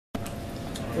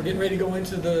We're getting ready to go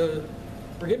into the,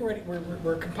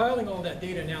 we're compiling all that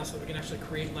data now so we can actually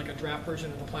create like a draft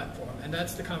version of the platform. And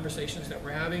that's the conversations that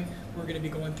we're having. We're going to be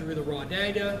going through the raw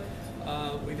data.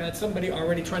 We've had somebody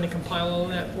already trying to compile all of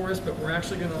that for us, but we're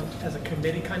actually going to, as a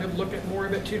committee, kind of look at more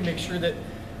of it too, make sure that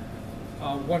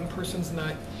one person's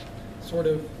not sort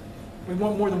of, we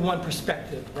want more than one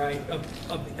perspective, right,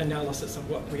 of analysis of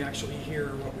what we actually hear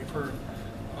or what we've heard.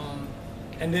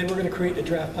 And then we're going to create the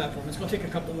draft platform. It's going to take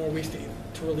a couple more weeks to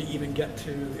really even get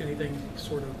to anything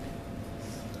sort of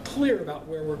clear about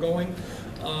where we're going.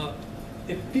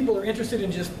 If people are interested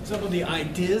in just some of the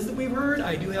ideas that we've heard,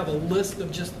 I do have a list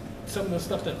of just some of the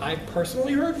stuff that I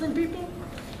personally heard from people.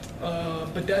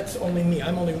 But that's only me.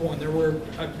 I'm only one. There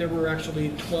were actually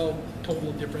 12 total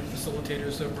of different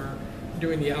facilitators that were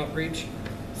doing the outreach.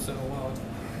 So,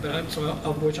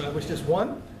 of which I was just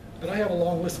one. But I have a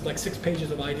long list of like 6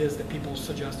 pages of ideas that people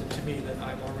suggested to me that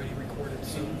I've already recorded.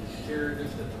 So, can you share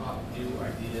just the top few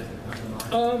ideas that come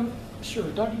to mind? Sure.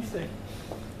 Doggy thing.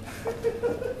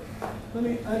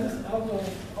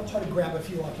 I'll try to grab a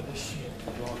few off of this sheet.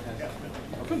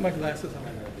 I'll put my glasses on.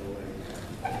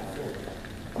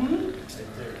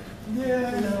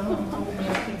 Yeah, no,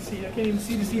 I can't see. I can't even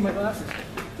see to see my glasses.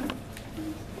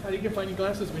 How do you find your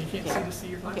glasses when you can't see to see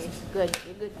your glasses? Okay, good.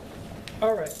 You're good.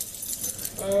 All right.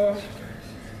 Well,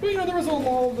 you know, there was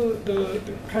all the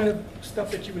kind of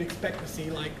stuff that you would expect to see,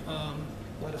 like a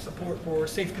lot of support for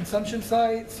safe consumption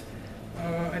sites.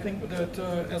 I think that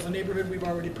as a neighborhood, we've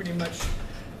already pretty much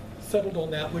settled on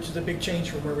that, which is a big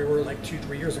change from where we were like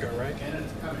 2-3 years ago, right? And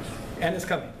it's coming. And it's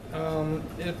coming.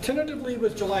 It tentatively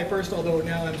was July 1st, although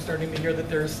now I'm starting to hear that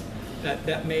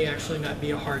that may actually not be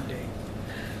a hard date.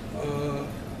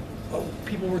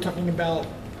 People were talking about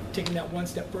taking that one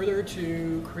step further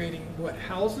to creating wet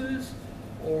houses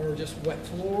or just wet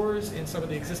floors in some of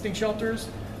the existing shelters.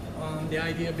 The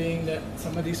idea being that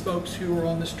some of these folks who are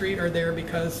on the street are there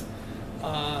because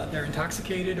they're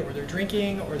intoxicated or they're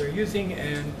drinking or they're using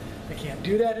and they can't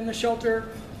do that in the shelter.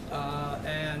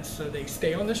 And so they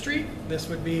stay on the street. This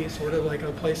would be sort of like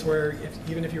a place where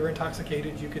even if you were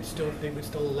intoxicated, they would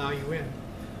still allow you in,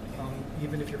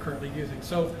 even if you're currently using.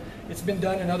 So it's been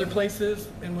done in other places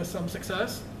and with some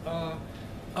success.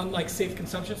 Unlike safe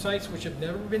consumption sites, which have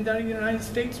never been done in the United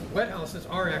States, wet houses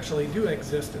do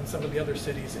exist in some of the other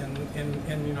cities in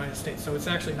the United States. So it's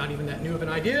actually not even that new of an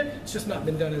idea. It's just not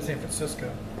been done in San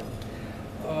Francisco.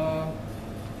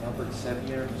 Robert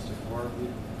Sevier, Mr. Ford,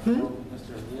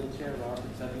 Mr. Wheelchair,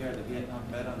 Robert Sevier, the Vietnam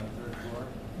vet on the 3rd floor.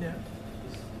 Yeah.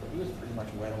 He was pretty much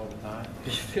wet all the time.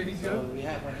 There you go. So we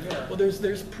have one here. Well,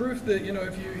 there's proof that, you know,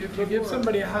 if you give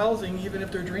somebody housing, even if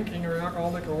they're drinking or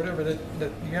alcoholic or whatever, that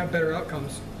you have better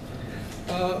outcomes.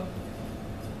 Of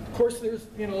course, there's,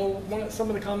 you know, some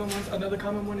of the common ones. Another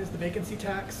common one is the vacancy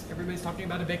tax. Everybody's talking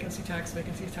about a vacancy tax,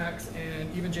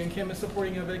 and even Jane Kim is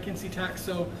supporting a vacancy tax.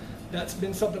 So that's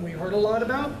been something we heard a lot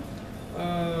about.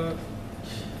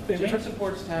 Jane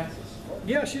supports taxes.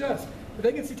 Yeah, she does. The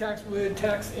vacancy tax would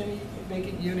tax any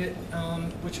vacant unit,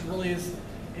 which really is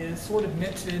sort of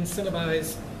meant to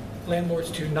incentivize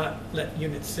landlords to not let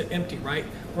units sit empty, right?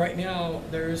 Right now,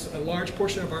 there's a large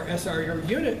portion of our SRO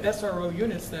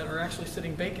units that are actually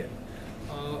sitting vacant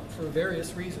for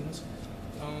various reasons.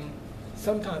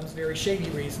 Sometimes very shady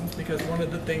reasons, because one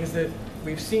of the things that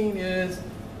we've seen is,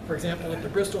 for example, at the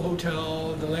Bristol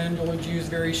Hotel, the landlords use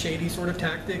very shady sort of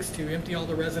tactics to empty all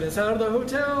the residents out of the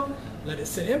hotel, let it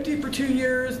sit empty for 2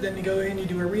 years, then you go in, you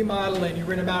do a remodel, and you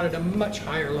rent them out at a much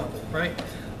higher level, right?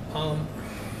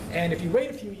 And if you wait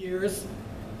a few years,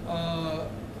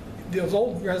 those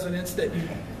old residents that you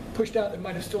pushed out that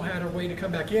might have still had a way to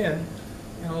come back in,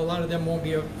 you know, a lot of them you won't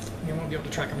be able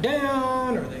to track them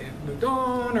down, or they've moved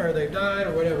on, or they've died,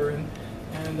 or whatever,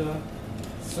 and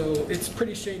so it's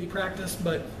pretty shady practice,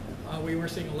 but we were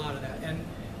seeing a lot of that.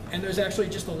 And there's actually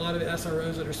just a lot of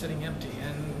SROs that are sitting empty,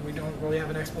 and we don't really have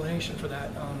an explanation for that,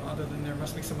 other than there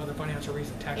must be some other financial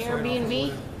reason, tax write-off,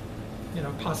 Airbnb? You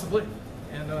know, possibly.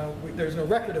 And there's no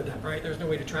record of that, right? There's no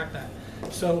way to track that.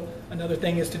 So another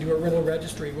thing is to do a rental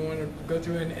registry. We want to go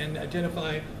through and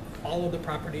identify all of the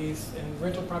properties and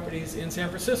rental properties in San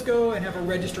Francisco and have a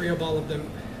registry of all of them.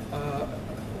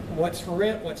 What's for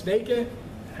rent, what's vacant,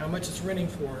 how much it's renting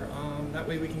for. That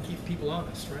way we can keep people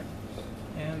honest, right?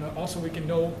 And also we can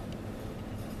know,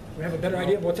 we have a better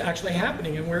idea of what's actually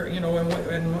happening and where, you know,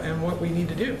 and what we need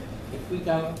to do.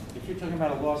 If you're talking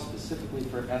about a law specifically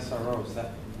for SROs,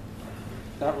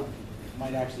 that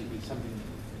might actually be something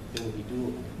that would be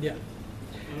doable. Yeah.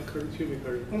 Excuse me,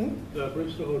 Kurt. The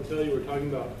Bristol Hotel you were talking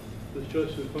about was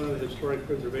just in front of the Historic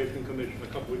Preservation Commission a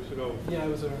couple weeks ago. Yeah, it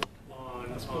was a.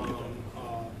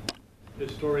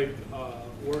 historic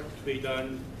work to be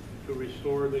done to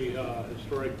restore the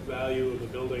historic value of the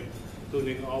building,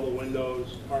 including all the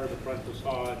windows, part of the front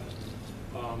facade,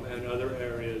 and other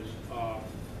areas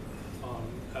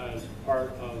as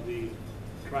part of the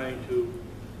trying to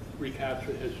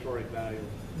recapture historic value.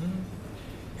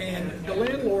 Mm-hmm. And the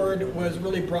landlord was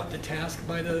really brought to task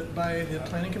by the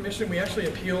planning commission. We actually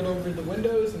appealed over the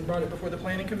windows and brought it before the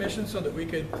planning commission so that we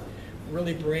could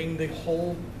really bring the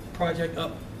whole project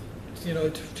up, you know,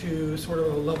 to sort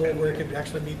of a level where it could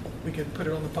actually be, we could put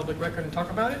it on the public record and talk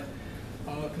about it.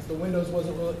 Because the windows was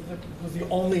the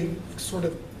only sort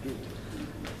of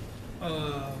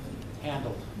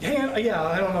Handled. yeah,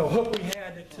 I don't know, hope we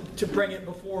had to bring it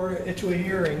before to a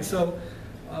hearing. So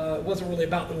it wasn't really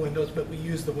about the windows, but we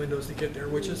used the windows to get there,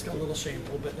 which is a little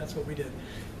shameful, but that's what we did.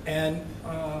 And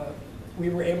we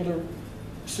were able to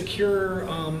secure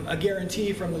a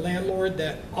guarantee from the landlord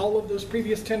that all of those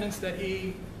previous tenants that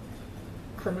he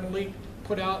criminally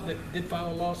put out, that did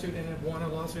file a lawsuit and had won a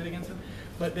lawsuit against him,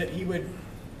 but that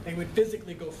they would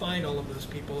physically go find all of those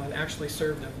people and actually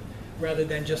serve them, rather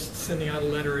than just sending out a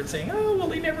letter and saying, oh, well,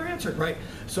 he never answered, right?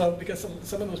 So, because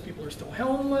some of those people are still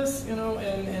homeless, you know,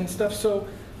 and stuff, so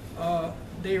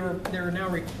they're now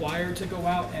required to go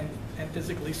out and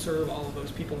physically serve all of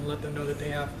those people and let them know that they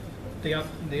have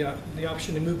the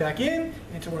option to move back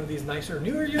into one of these nicer,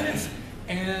 newer units,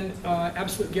 and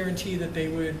absolute guarantee that they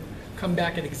would come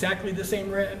back at exactly the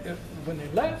same rent when they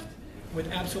left,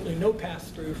 with absolutely no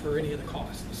pass-through for any of the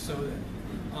costs. So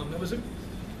it was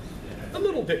a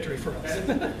little victory for us.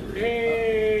 A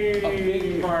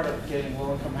big part of getting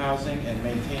low-income housing and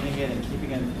maintaining it and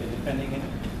keeping it and defending it,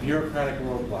 bureaucratic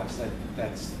roadblocks.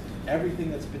 That's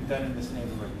everything that's been done in this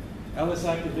neighborhood. Ellis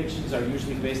Act evictions are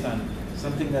usually based on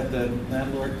something that the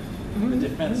landlord, the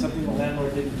defense, something the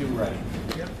landlord didn't do right.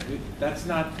 Yep. That's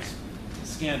not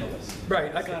scandalous.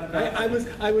 Right.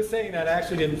 I was saying that. I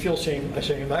actually didn't feel ashamed.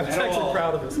 I was actually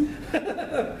proud of this.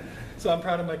 So I'm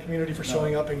proud of my community for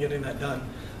showing up and getting that done.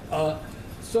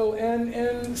 So,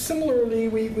 and similarly,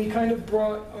 we kind of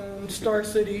brought Star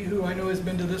City, who I know has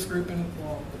been to this group and,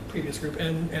 well, the previous group,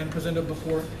 and presented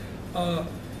before,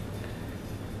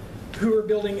 who are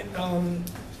building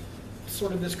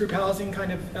sort of this group housing,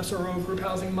 kind of SRO group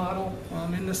housing model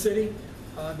in the city.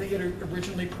 They had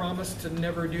originally promised to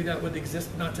never do that with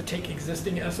not to take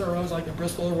existing SROs like the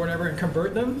Bristol or whatever and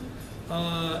convert them.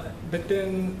 But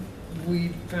then we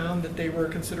found that they were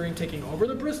considering taking over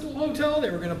the Bristol hotel. They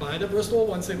were going to buy the Bristol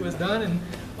once it was done,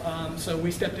 and so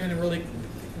we stepped in and really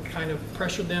kind of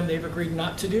pressured them. They've agreed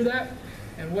not to do that.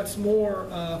 And what's more,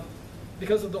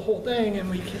 because of the whole thing, and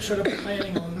we showed up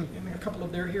planning on in a couple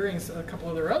of their hearings, a couple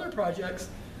of their other projects,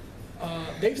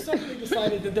 they've suddenly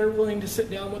decided that they're willing to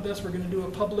sit down with us. We're going to do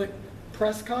a public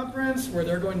press conference where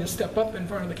they're going to step up in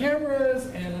front of the cameras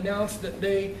and announce that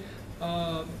they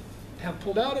have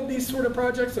pulled out of these sort of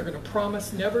projects. They're going to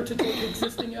promise never to take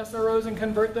existing SROs and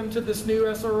convert them to this new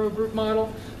SRO group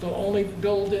model. They'll only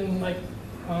build in like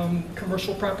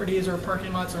commercial properties or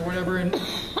parking lots or whatever, and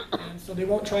so they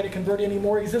won't try to convert any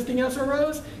more existing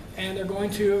SROs, and they're going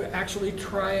to actually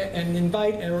try and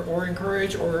invite or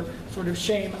encourage or sort of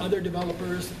shame other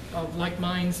developers of like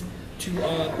minds to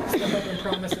step up and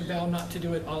promise and vow not to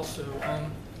do it also.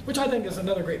 Which I think is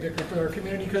another great victory for our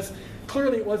community, because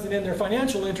clearly it wasn't in their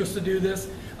financial interest to do this,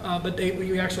 but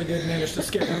we actually did manage to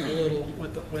scare them a little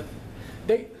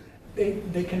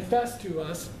they confessed to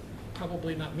us,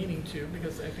 probably not meaning to,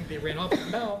 because I think they ran off the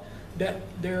mouth, that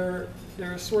their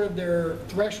sort of their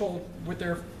threshold with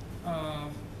their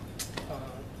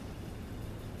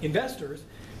investors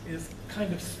is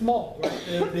kind of small,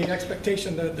 right? The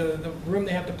expectation, the room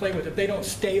they have to play with, if they don't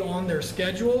stay on their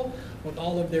schedule with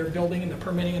all of their building and the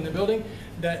permitting in the building,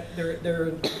 that they're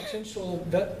potential,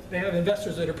 that they have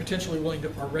investors that are potentially willing to,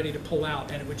 are ready to pull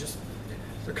out, and it would just,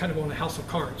 they're kind of on a house of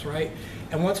cards, right?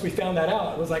 And once we found that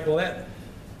out, it was like, well,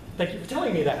 thank you for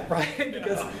telling me that, right?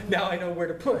 Because now I know where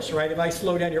to push, right? If I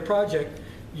slow down your project,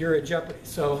 you're in jeopardy.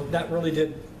 So that really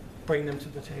did bring them to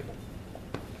the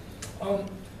table.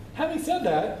 Having said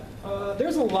that,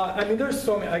 there's a lot. I mean, there's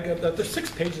so many. There's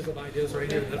 6 pages of ideas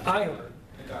right here that I learned.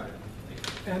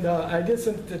 And I did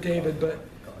send it to David, but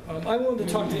I wanted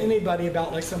to talk to anybody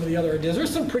about like some of the other ideas.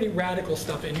 There's some pretty radical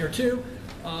stuff in here too,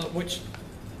 which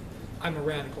I'm a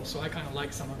radical, so I kind of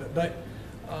like some of it. But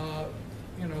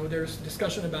you know, there's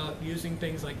discussion about using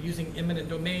things like using eminent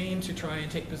domain to try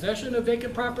and take possession of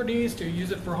vacant properties, to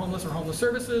use it for homeless or homeless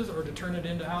services, or to turn it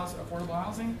into affordable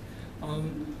housing.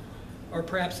 Or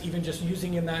perhaps even just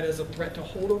using that as a threat to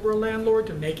hold over a landlord,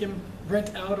 to make him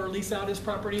rent out or lease out his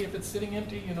property if it's sitting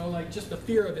empty. You know, like just the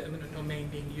fear of eminent domain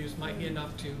being used might be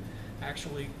enough to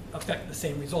actually affect the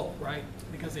same result, right?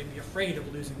 Because they'd be afraid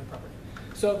of losing the property.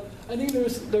 So I think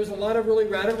there's a lot of really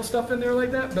radical stuff in there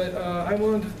like that, but I'm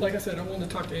willing to, like I said, I'm willing to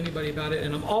talk to anybody about it,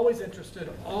 and I'm always interested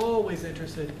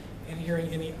in hearing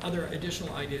any other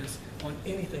additional ideas on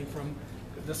anything from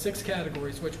the 6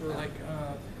 categories, which were like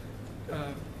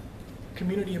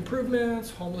community improvements,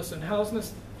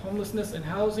 homelessness and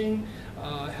housing,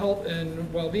 health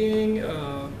and well-being,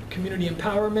 community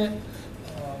empowerment,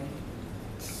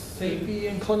 safety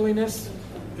and cleanliness.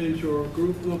 Is your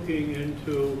group looking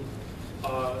into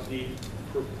the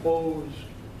proposed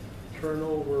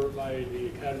turnover by the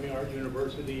Academy Art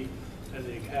University and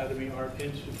the Academy Art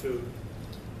Institute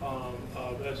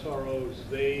of SROs?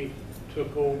 They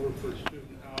took over for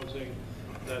student housing,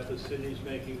 that the city's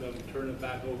making them turn it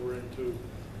back over into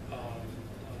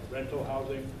rental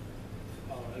housing.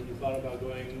 Have you thought about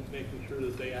making sure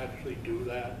that they actually do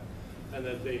that, and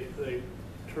that they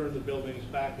turn the buildings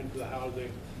back into the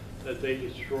housing that they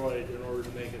destroyed in order to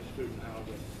make it student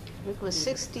housing? It was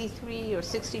 63 or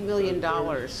 $60 million.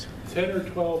 10 or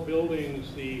 12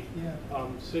 buildings the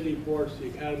city forced the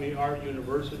Academy Art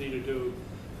University to do,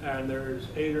 and there's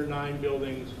 8 or 9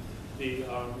 buildings the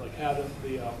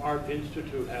Art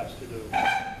Institute has to do.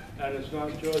 And it's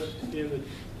not just in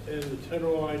the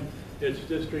Tenderloin, it's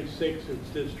District 6, it's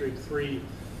District 3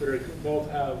 that both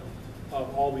have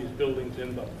all these buildings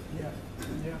in them. Yeah.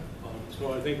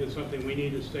 So I think it's something we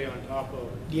need to stay on top of.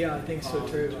 Yeah, I think so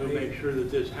too. To make sure that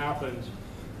this happens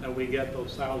and we get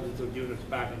those thousands of units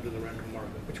back into the rental market.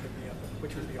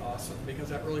 Which would be awesome, because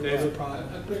that really was a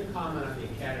problem. A quick comment on the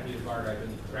Academy of Art. I've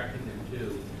been correcting them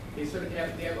too. They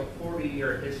have a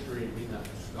 40-year history of being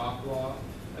a scofflaw,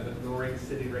 of ignoring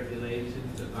city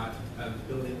regulations, of not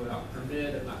building without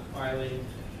permit, of not filing,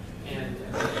 and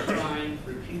fined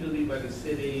repeatedly by the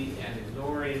city and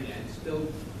ignoring and still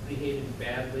behaving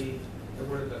badly.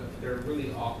 They're a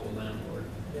really awful landlord.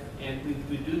 Yeah. And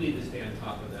we do need to stay on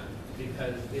top of them,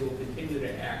 because they will continue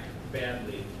to act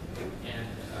badly and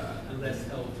unless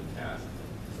held to task.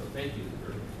 So thank you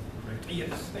for Yes,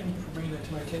 thank you for bringing that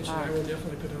to my attention. I will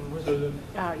definitely put it on with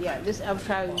it. I'll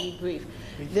try to be brief.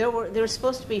 There were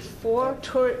supposed to be 4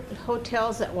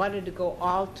 hotels that wanted to go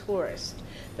all tourist,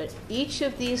 but each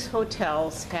of these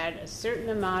hotels had a certain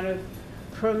amount of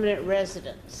permanent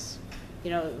residents,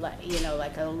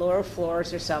 like on the lower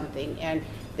floors or something, and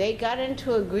they got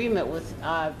into agreement with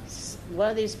one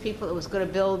of these people that was going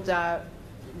to build.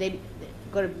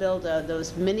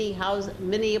 Those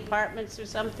mini apartments or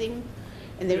something.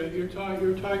 And you're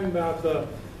talking about the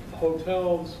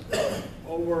hotels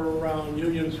over around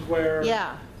Union Square.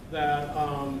 Yeah. That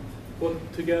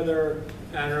put together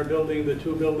and are building the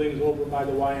 2 buildings over by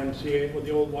the YMCA, with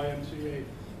the old YMCA.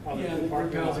 Yeah, the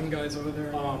park housing guys over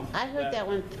there. I heard that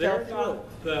one fell through.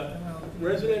 The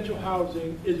residential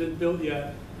housing isn't built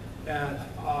yet, and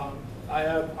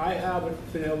I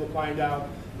haven't been able to find out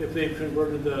if they've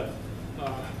converted the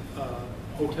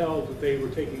hotels that they were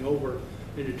taking over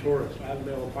into tourists. I haven't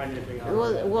been able to find anything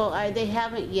out. They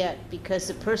haven't yet, because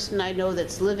the person I know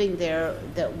that's living there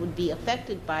that would be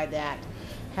affected by that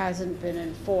hasn't been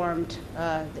informed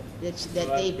that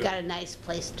they've got a nice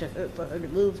place for her to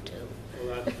move to.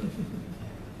 Well, that's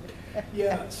good.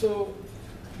 Yeah, so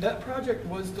that project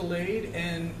was delayed,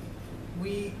 and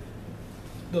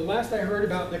the last I heard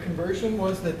about the conversion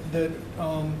was that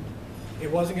it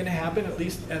wasn't going to happen, at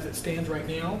least as it stands right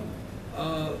now.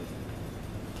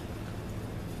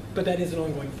 But that is an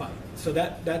ongoing fight. So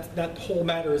that whole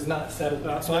matter is not settled.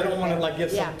 So I don't want to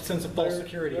give some sense of false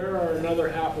security. There are another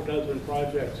half a dozen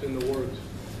projects in the works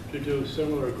to do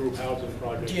similar group housing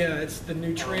projects. Yeah, it's the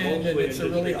new trend, and it's a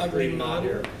really ugly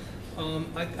model.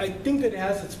 I think that it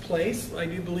has its place. I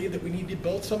do believe that we need to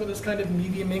build some of this kind of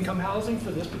medium income housing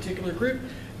for this particular group.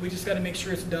 We just got to make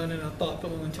sure it's done in a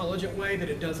thoughtful and intelligent way, that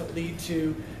it doesn't lead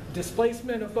to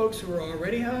displacement of folks who are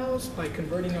already housed by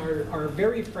converting our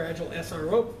very fragile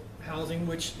SRO housing,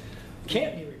 which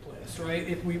can't be replaced,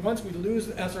 right? Once we lose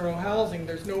SRO housing,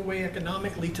 there's no way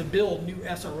economically to build new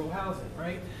SRO housing,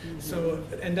 right? Mm-hmm. So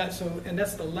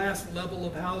that's the last level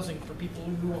of housing for people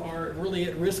who are really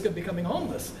at risk of becoming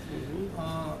homeless.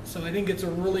 Mm-hmm. So I think it's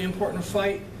a really important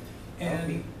fight,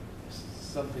 and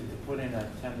something to put in a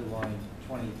Tenderloin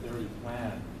 2030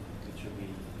 plan. It should be,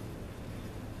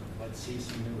 let's see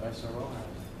some new SRO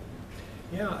housing.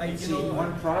 Yeah,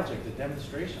 one project, a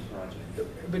demonstration project. It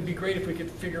would be great if we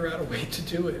could figure out a way to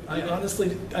do it. I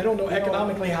honestly, I don't know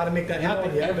economically how to make that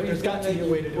happen yet, but there's got to be a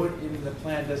way to do it. Put in the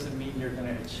plan doesn't mean you're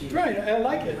going to achieve it. Right, I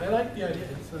like it. I like the idea.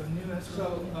 It's a new SRO.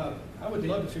 So I would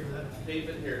love to figure that out.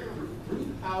 David here, group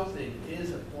housing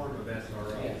is a form of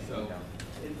SRO. Yeah. So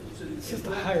It's just a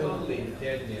not higher totally level.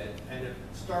 dead yet, and if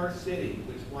Star City,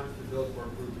 which wants to build more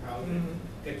group housing,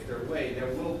 gets their way, there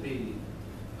will be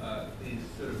these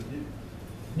sort of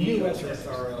New new SROs.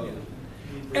 SROs.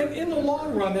 And in the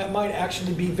long run, that might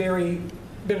actually be very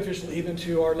beneficial even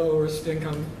to our lowest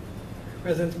income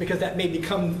residents, because that may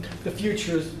become the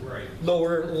future's Right.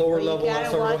 lower Well, level you gotta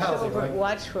SRO watch housing, right?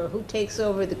 watch for who takes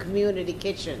over the community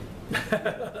kitchen.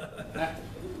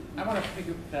 I want to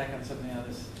piggyback on something on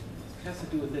this. It has to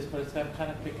do with this, but it's, I'm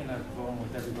kind of picking up going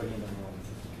with everybody in the room.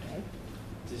 Okay.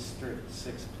 District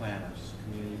 6 planners,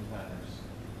 community planners.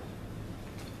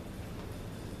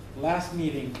 Last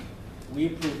meeting, we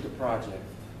approved a project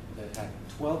that had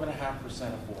 12.5%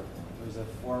 affordable. It was a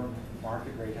for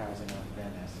market rate housing on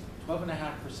Van Ness.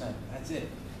 12.5%, that's it.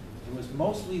 It was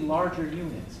mostly larger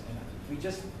units. And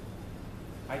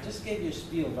I just gave you a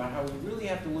spiel about how we really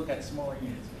have to look at smaller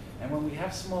units. And when we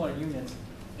have smaller units,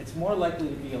 it's more likely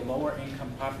to be a lower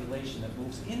income population that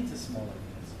moves into smaller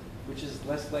units, which is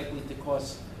less likely to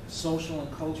cause social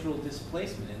and cultural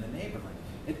displacement in the neighborhood.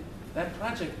 That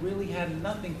project really had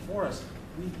nothing for us.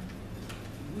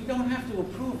 We don't have to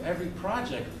approve every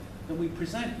project that we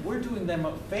present. We're doing them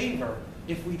a favor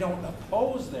if we don't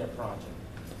oppose their project.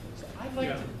 So I'd like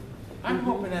to, I'm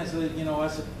hoping as a,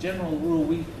 as a general rule,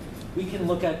 we can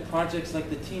look at projects like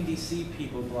the TNDC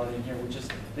people brought in here, which is,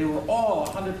 they were all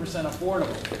 100%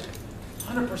 affordable.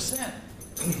 100%.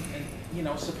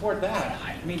 And, support that.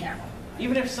 I mean,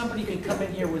 even if somebody can come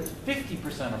in here with 50%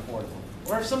 affordable,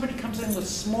 or if somebody comes in with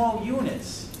small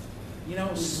units,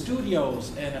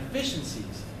 studios and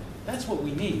efficiencies, that's what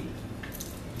we need.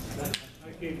 I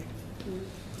keep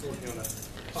working on that.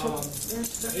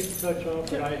 I hate to touch off,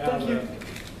 but I have a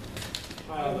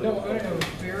pile of. No, I know,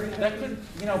 very. That could,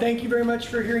 Thank you very much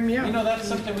for hearing me out. that's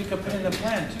something we could put in the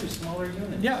plan too, smaller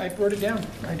units. Yeah, I wrote it down.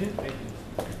 I did.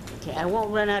 Okay, I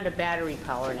won't run out of battery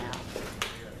power now.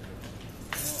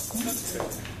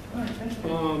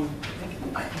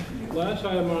 Last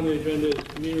item on the agenda is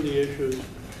community issues,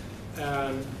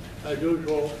 and as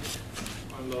usual,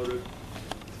 unloaded.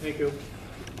 Thank you.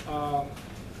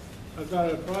 I've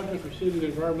got a project receiving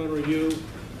environmental review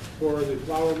for the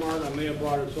Flower Mart. I may have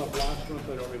brought this up last month,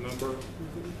 I don't remember.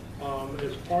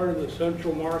 It's part of the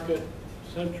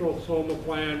Central Soma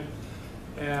Plan,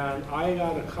 and I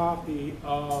got a copy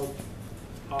of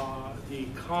the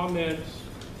comments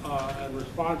and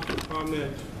response to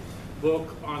comments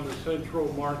book on the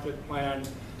Central Market Plan,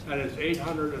 and it's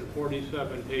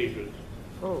 847 pages.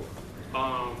 Oh.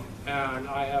 And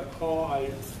I have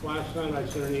last night I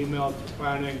sent an email to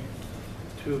planning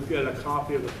to get a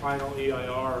copy of the final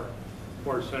EIR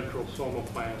for Central Soma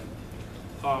Plan.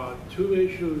 Two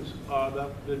issues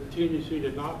that the TNDC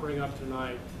did not bring up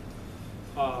tonight.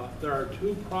 There are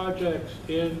two projects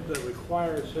that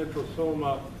require Central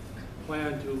Soma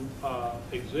Plan to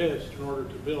exist in order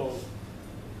to build.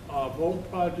 Both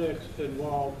projects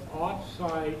involve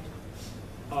off-site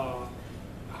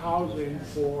housing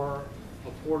for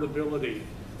affordability.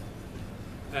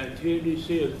 And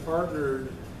TNDC has partnered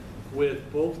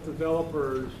with both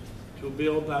developers to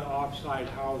build that off-site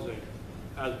housing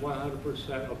as 100%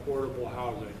 affordable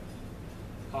housing.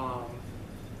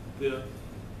 The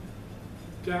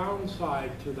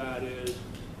downside to that is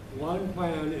one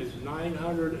plan is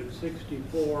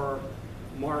 964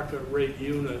 market rate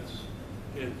units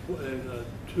in a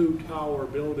two-tower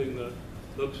building that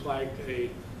looks like a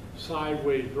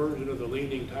sideways version of the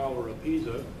Leaning Tower of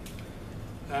Pisa.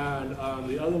 And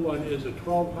the other one is a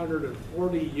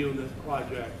 1,240 unit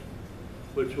project,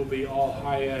 which will be all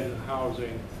high-end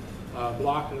housing,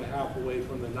 block and a half away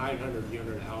from the 900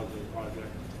 unit housing project,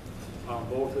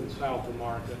 both in South of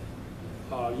Market.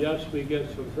 Yes, we get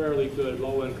some fairly good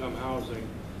low-income housing,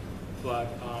 but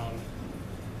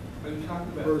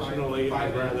personally,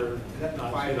 I'd rather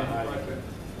not see the high.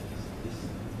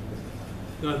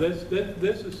 No, this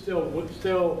is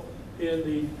still in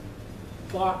the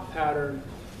thought pattern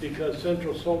because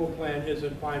Central Soma Plan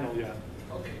isn't final yet.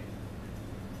 Okay.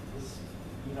 This,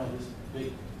 this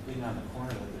big thing on the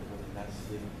corner of the building, that's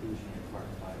the inclusion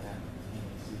required by that.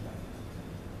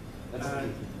 That's 18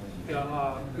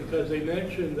 million. Because they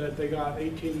mentioned that they got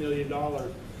 $18 million.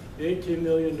 The $18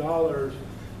 million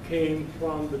came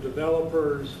from the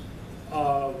developers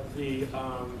of the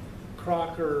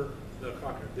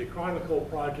the Chronicle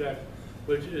project,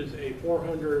 which is a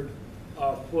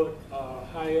 400-foot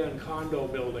high-end condo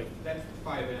building. That's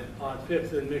 5N. On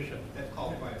 5th and Mission. That's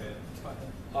called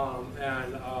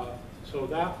 5N. So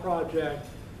that project,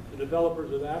 the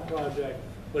developers of that project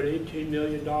put $18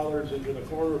 million into the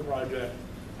corner project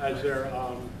as their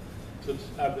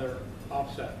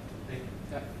offset.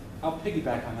 I'll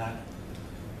piggyback on that.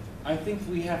 I think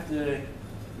we have to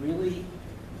really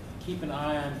keep an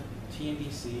eye on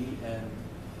TNDC, and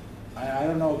I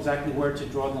don't know exactly where to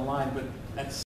draw the line, but at